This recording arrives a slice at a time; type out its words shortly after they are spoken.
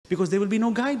Because there will be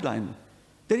no guideline.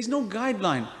 There is no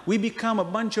guideline. We become a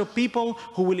bunch of people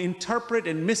who will interpret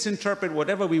and misinterpret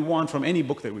whatever we want from any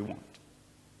book that we want.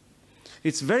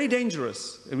 It's very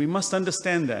dangerous, and we must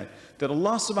understand that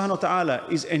Allah subhanahu wa ta'ala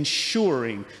is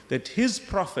ensuring that His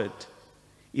Prophet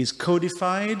is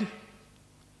codified,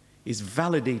 is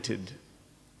validated,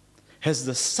 has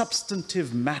the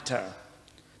substantive matter,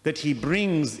 that he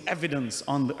brings evidence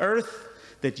on the earth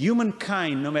that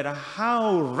humankind, no matter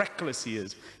how reckless he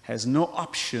is, has no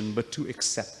option but to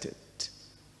accept it.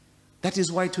 That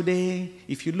is why today,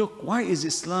 if you look, why is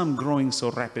Islam growing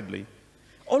so rapidly?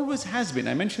 Always has been.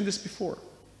 I mentioned this before.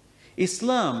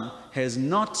 Islam has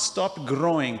not stopped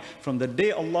growing from the day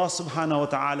Allah subhanahu wa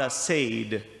ta'ala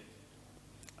said,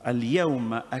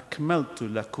 Al-yawma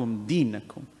akmaltu lakum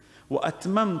dinakum wa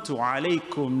atmamtu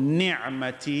alaykum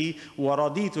ni'mati wa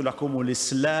raditu lakum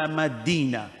al-islam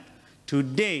dina.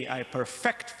 Today I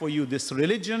perfect for you this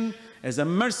religion. As a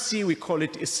mercy, we call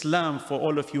it Islam for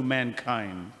all of you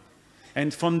mankind.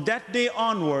 And from that day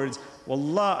onwards,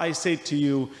 wallah, I say to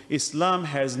you, Islam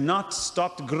has not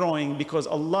stopped growing because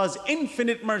Allah's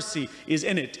infinite mercy is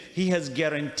in it. He has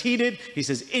guaranteed it. He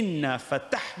says, Inna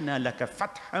fatahna laka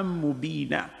fatham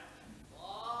mubina.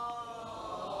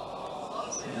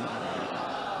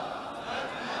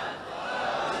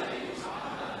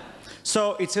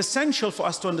 So it's essential for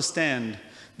us to understand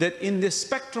that in this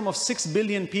spectrum of 6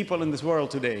 billion people in this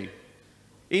world today,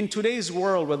 in today's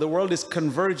world where the world is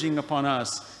converging upon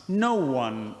us, no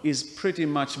one is pretty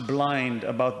much blind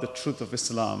about the truth of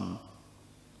Islam.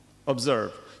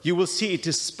 Observe. You will see it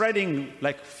is spreading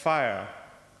like fire,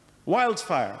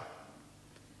 wildfire,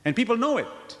 and people know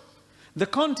it. The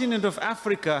continent of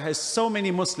Africa has so many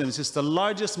Muslims. It's the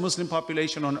largest Muslim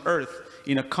population on earth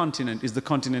in a continent, is the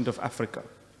continent of Africa.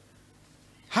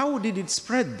 How did it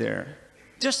spread there?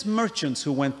 Just merchants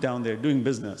who went down there doing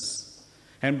business.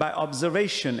 And by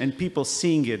observation and people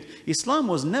seeing it, Islam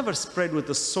was never spread with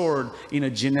a sword in a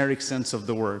generic sense of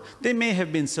the word. There may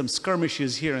have been some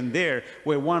skirmishes here and there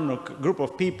where one group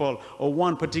of people or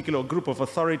one particular group of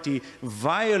authority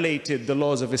violated the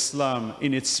laws of Islam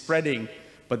in its spreading,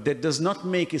 but that does not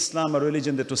make Islam a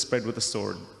religion that was spread with a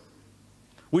sword.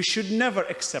 We should never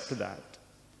accept that.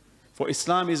 For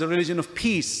Islam is a religion of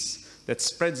peace that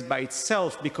spreads by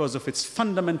itself because of its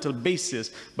fundamental basis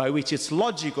by which its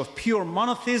logic of pure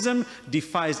monotheism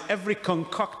defies every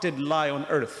concocted lie on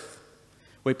earth.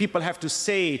 Where people have to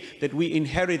say that we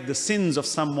inherit the sins of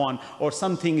someone or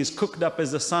something is cooked up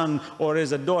as a son or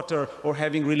as a daughter or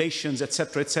having relations,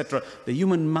 etc., etc. The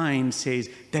human mind says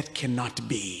that cannot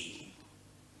be.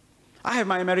 I have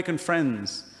my American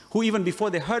friends who even before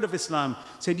they heard of Islam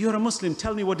said, you're a Muslim,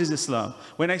 tell me what is Islam.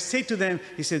 When I say to them,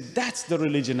 he said, that's the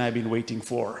religion I've been waiting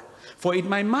for. For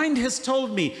my mind has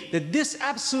told me that this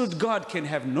absolute God can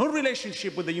have no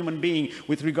relationship with the human being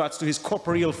with regards to his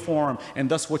corporeal form, and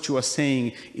thus what you are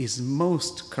saying is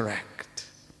most correct.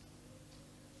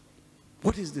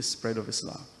 What is this spread of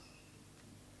Islam?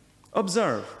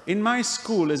 Observe, in my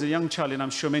school as a young child, and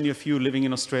I'm sure many of you living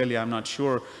in Australia, I'm not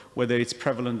sure whether it's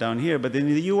prevalent down here, but in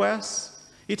the US,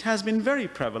 it has been very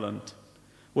prevalent,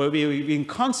 where we've been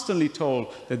constantly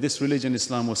told that this religion,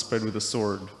 Islam, was spread with a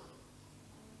sword.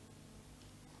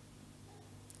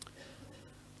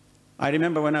 I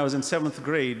remember when I was in 7th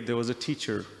grade, there was a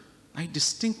teacher. I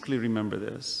distinctly remember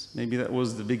this. Maybe that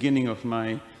was the beginning of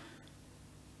my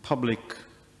public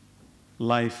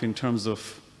life in terms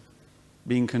of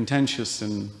being contentious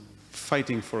and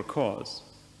fighting for a cause.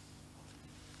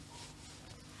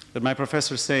 That my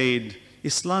professor said,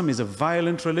 Islam is a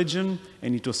violent religion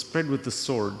and it was spread with the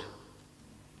sword.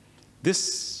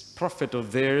 This prophet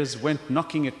of theirs went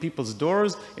knocking at people's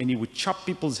doors and he would chop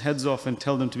people's heads off and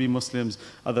tell them to be Muslims,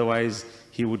 otherwise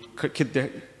he would cut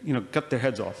their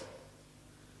heads off.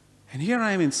 And here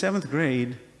I am in 7th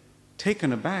grade,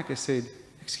 taken aback. I said,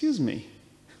 excuse me,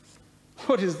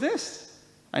 what is this?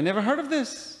 I never heard of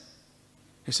this.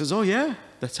 He says, oh yeah,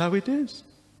 that's how it is.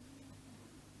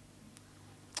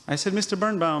 I said, Mr.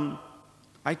 Birnbaum,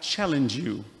 I challenge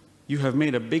you. You have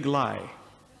made a big lie.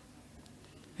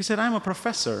 He said, I'm a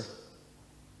professor.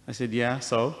 I said, yeah,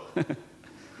 so?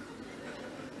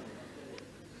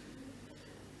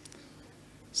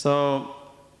 So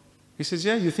he says,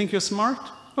 yeah, you think you're smart?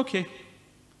 Okay.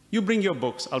 You bring your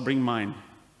books, I'll bring mine.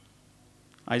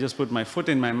 I just put my foot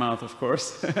in my mouth, of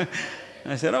course.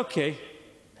 I said, okay.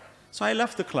 So I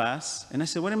left the class and I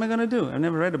said, what am I going to do? I've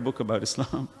never read a book about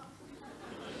Islam.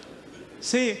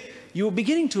 See, you're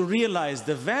beginning to realize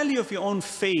the value of your own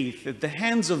faith at the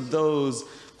hands of those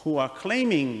who are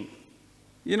claiming,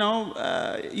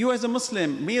 you as a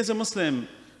Muslim, me as a Muslim,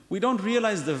 We don't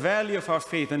realize the value of our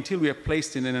faith until we are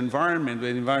placed in an environment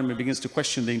where the environment begins to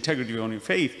question the integrity of our own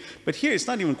faith. But here it's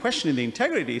not even questioning the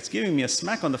integrity, it's giving me a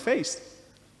smack on the face.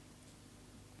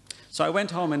 So I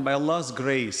went home, and by Allah's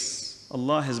grace,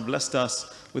 Allah has blessed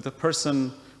us with a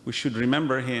person, we should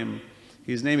remember him.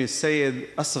 His name is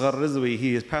Sayyid Asghar Rizwi.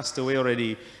 He has passed away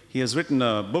already. He has written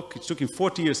a book, it took him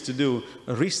 40 years to do,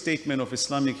 a restatement of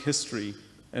Islamic history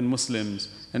and Muslims,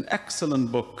 an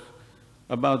excellent book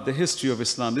about the history of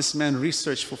Islam. This man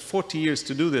researched for 40 years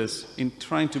to do this, in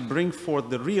trying to bring forth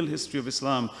the real history of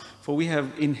Islam, for we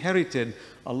have inherited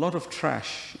a lot of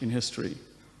trash in history,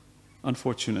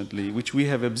 unfortunately, which we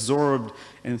have absorbed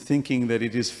and thinking that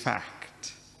it is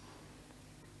fact.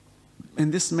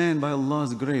 And this man, by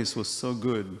Allah's grace, was so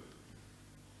good.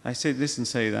 I said, listen,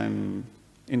 Sayyid, I'm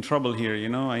in trouble here, you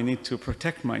know, I need to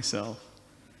protect myself.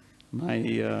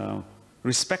 My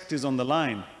respect is on the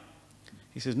line.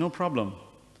 He says, no problem.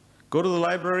 Go to the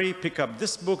library, pick up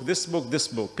this book, this book, this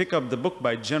book. Pick up the book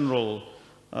by General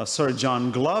Sir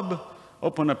John Glubb.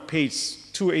 Open up page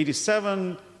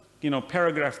 287, you know,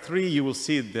 paragraph 3, you will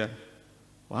see it there.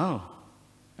 Wow.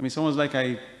 I mean, it's almost like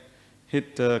I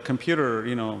hit computer,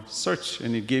 you know, search,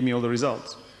 and it gave me all the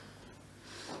results.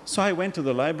 So I went to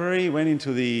the library, went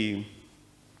into the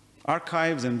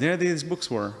archives, and there these books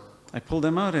were. I pulled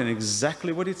them out, and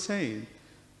exactly what it said.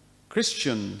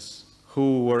 Christians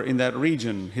who were in that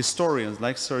region, historians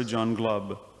like Sir John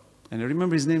Glubb, and I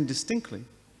remember his name distinctly,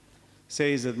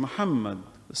 says that Muhammad,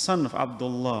 the son of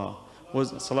Abdullah,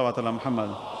 was salawat ala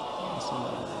Muhammad,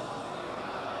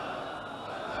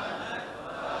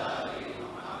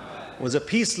 was a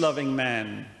peace-loving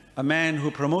man, a man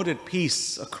who promoted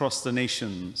peace across the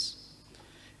nations,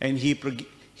 and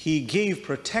he gave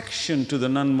protection to the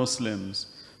non-Muslims.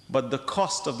 But the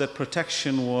cost of that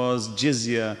protection was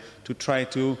jizya, to try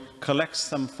to collect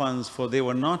some funds, for they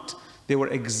were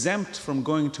exempt from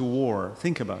going to war.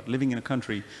 Think about living in a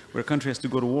country where a country has to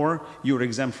go to war, you're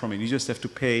exempt from it. You just have to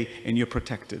pay and you're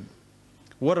protected.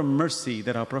 What a mercy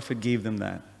that our Prophet gave them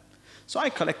that. So I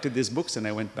collected these books and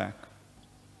I went back.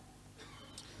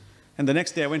 And the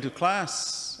next day I went to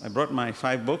class. I brought my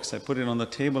 5 books. I put it on the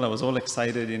table. I was all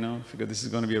excited, you know, figured this is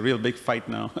going to be a real big fight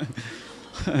now.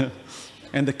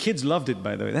 And the kids loved it,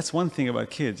 by the way. That's one thing about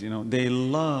kids, you know. They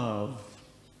love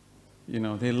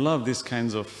these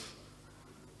kinds of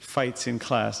fights in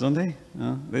class, don't they?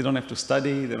 They don't have to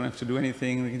study. They don't have to do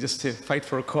anything. They can just fight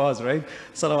for a cause, right?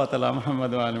 Salawat ala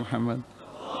Muhammad wa ala Muhammad.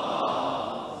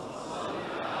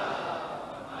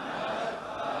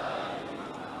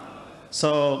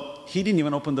 So he didn't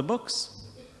even open the books.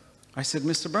 I said,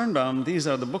 Mr. Birnbaum, these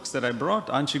are the books that I brought.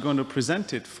 Aren't you going to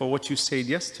present it for what you said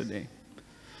yesterday?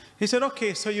 He said,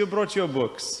 okay, so you brought your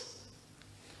books.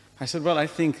 I said, well, I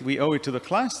think we owe it to the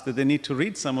class that they need to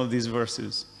read some of these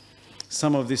verses,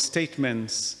 some of these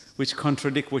statements which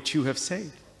contradict what you have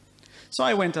said. So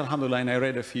I went, alhamdulillah, and I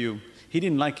read a few. He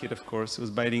didn't like it, of course. He was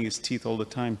biting his teeth all the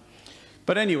time.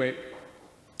 But anyway,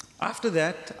 after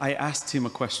that, I asked him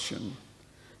a question.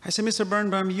 I said, Mr.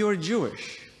 Birnbaum, you're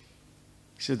Jewish.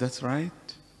 He said, that's right.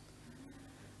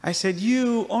 I said,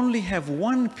 you only have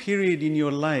one period in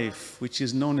your life which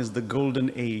is known as the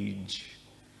golden age.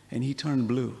 And he turned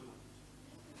blue.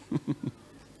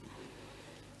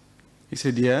 He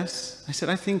said, yes. I said,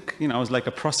 I think, you know, I was like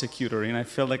a prosecutor, and I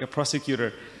felt like a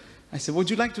prosecutor. I said, would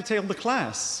you like to tell the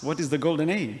class what is the golden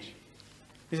age?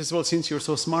 He says, well, since you're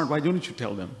so smart, why don't you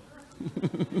tell them?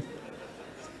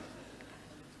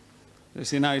 You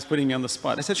see, now he's putting me on the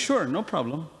spot. I said, sure, no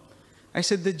problem. I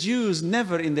said, the Jews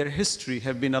never in their history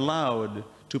have been allowed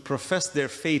to profess their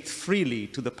faith freely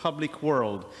to the public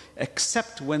world,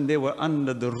 except when they were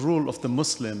under the rule of the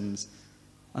Muslims,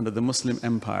 under the Muslim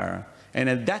empire. And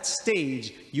at that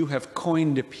stage, you have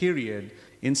coined a period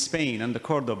in Spain, under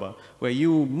Cordoba, where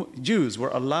you Jews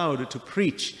were allowed to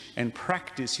preach and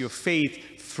practice your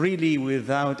faith freely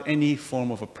without any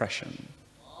form of oppression.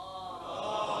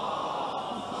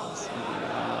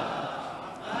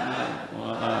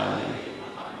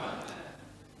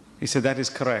 He said, that is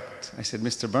correct. I said,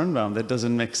 Mr. Birnbaum, that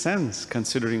doesn't make sense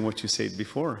considering what you said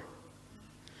before.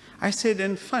 I said,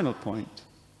 and final point,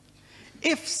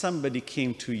 if somebody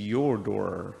came to your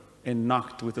door and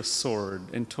knocked with a sword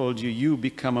and told you, you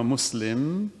become a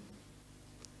Muslim,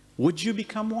 would you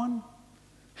become one?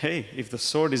 Hey, if the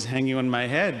sword is hanging on my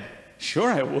head,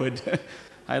 sure I would.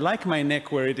 I like my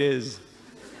neck where it is.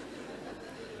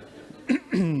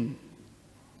 He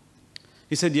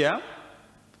said, yeah.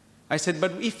 I said,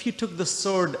 but if you took the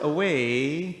sword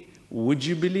away, would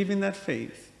you believe in that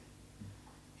faith?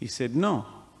 He said, no.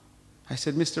 I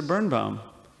said, Mr. Birnbaum,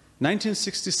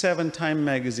 1967 Time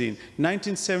magazine,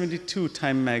 1972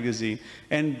 Time magazine,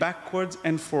 and backwards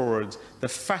and forwards, the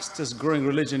fastest growing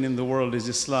religion in the world is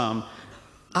Islam.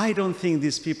 I don't think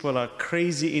these people are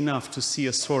crazy enough to see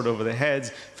a sword over their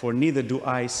heads, for neither do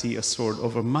I see a sword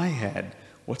over my head.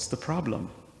 What's the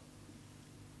problem?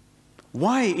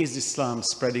 Why is Islam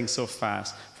spreading so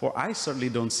fast? For I certainly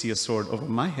don't see a sword over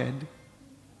my head.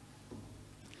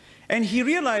 And he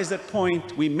realized that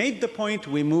point, we made the point,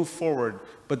 we moved forward.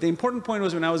 But the important point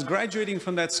was when I was graduating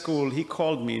from that school, he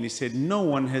called me and he said, no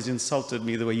one has insulted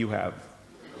me the way you have.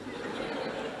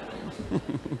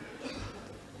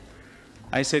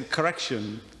 I said,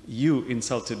 correction, you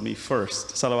insulted me first.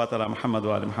 Salawat ala Muhammad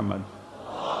wa ala Muhammad.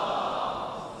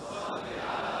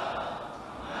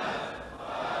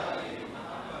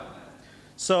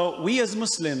 So we as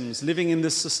Muslims living in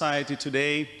this society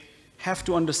today have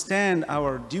to understand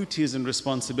our duties and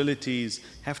responsibilities,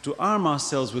 have to arm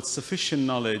ourselves with sufficient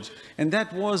knowledge, and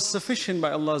that was sufficient by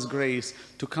Allah's grace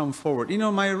to come forward. You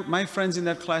know, my friends in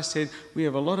that class said, we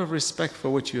have a lot of respect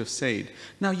for what you have said.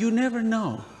 Now, you never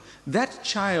know. That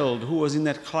child who was in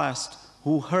that class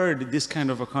who heard this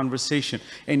kind of a conversation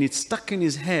and it stuck in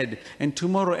his head and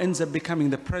tomorrow ends up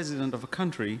becoming the president of a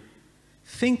country,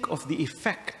 think of the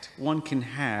effect one can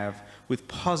have with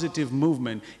positive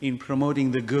movement in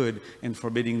promoting the good and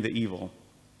forbidding the evil.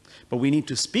 But we need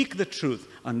to speak the truth,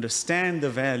 understand the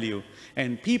value,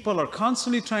 and people are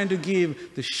constantly trying to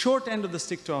give the short end of the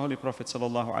stick to our Holy Prophet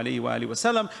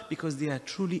ﷺ because they are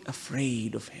truly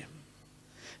afraid of him.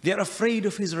 They are afraid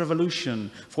of his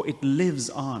revolution, for it lives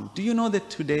on. Do you know that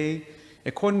today,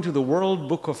 according to the World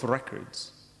Book of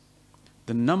Records,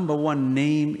 the #1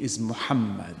 name is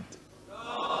Muhammad?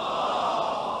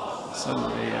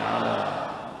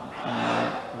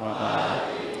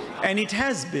 And it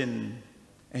has been,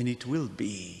 and it will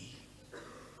be.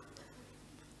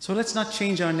 So let's not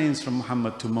change our names from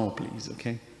Muhammad to Mo, please,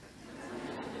 okay?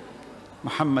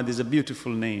 Muhammad is a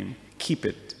beautiful name. Keep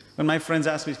it. When my friends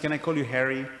ask me, can I call you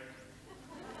Harry?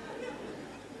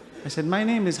 I said, my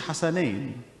name is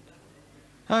Hassanain.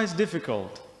 Oh, it's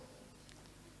difficult.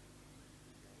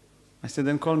 I said,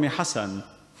 then call me Hassan.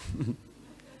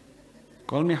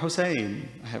 Call me Hussein.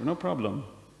 I have no problem.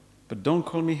 But don't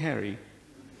call me Harry.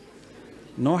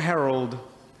 No Harold,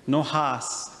 no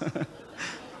Haas.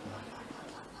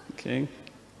 Okay?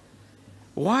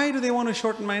 Why do they want to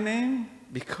shorten my name?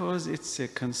 Because it's a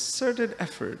concerted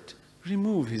effort.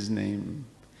 Remove his name.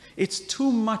 It's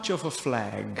too much of a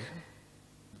flag.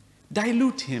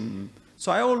 Dilute him.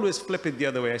 So I always flip it the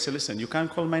other way. I say, listen, you can't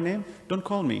call my name? Don't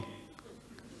call me.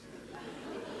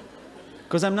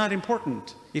 Because I'm not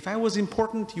important. If I was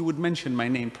important, you would mention my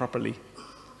name properly.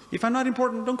 If I'm not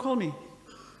important, don't call me.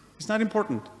 It's not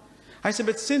important. I said,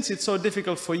 but since it's so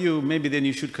difficult for you, maybe then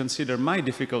you should consider my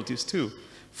difficulties too.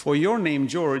 For your name,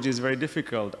 George, is very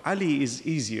difficult. Ali is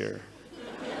easier.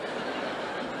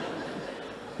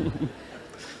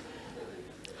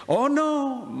 Oh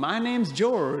no, my name's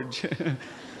George.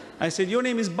 I said, your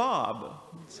name is Bob.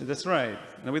 I said, that's right.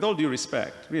 Now, with all due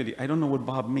respect, really, I don't know what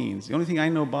Bob means. The only thing I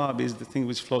know Bob is the thing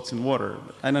which floats in water.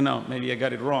 I don't know, maybe I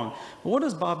got it wrong. But what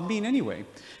does Bob mean anyway?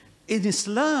 In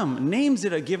Islam, names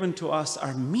that are given to us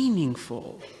are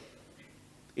meaningful.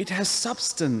 It has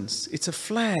substance. It's a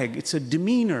flag. It's a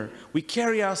demeanor. We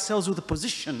carry ourselves with a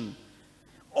position.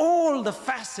 All the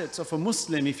facets of a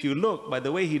Muslim, if you look by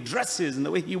the way he dresses and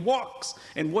the way he walks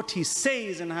and what he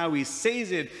says and how he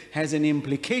says it, has an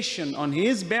implication on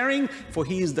his bearing, for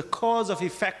he is the cause of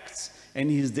effects and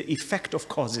he is the effect of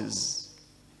causes.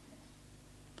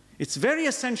 It's very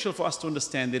essential for us to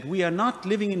understand that we are not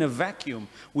living in a vacuum.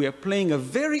 We are playing a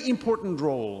very important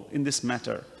role in this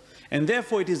matter. And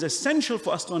therefore, it is essential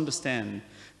for us to understand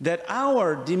that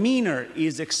our demeanor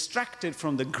is extracted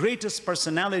from the greatest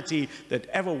personality that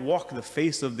ever walked the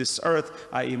face of this earth,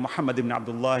 i.e. Muhammad ibn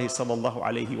Abdullah sallallahu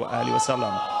alayhi wa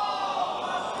sallam.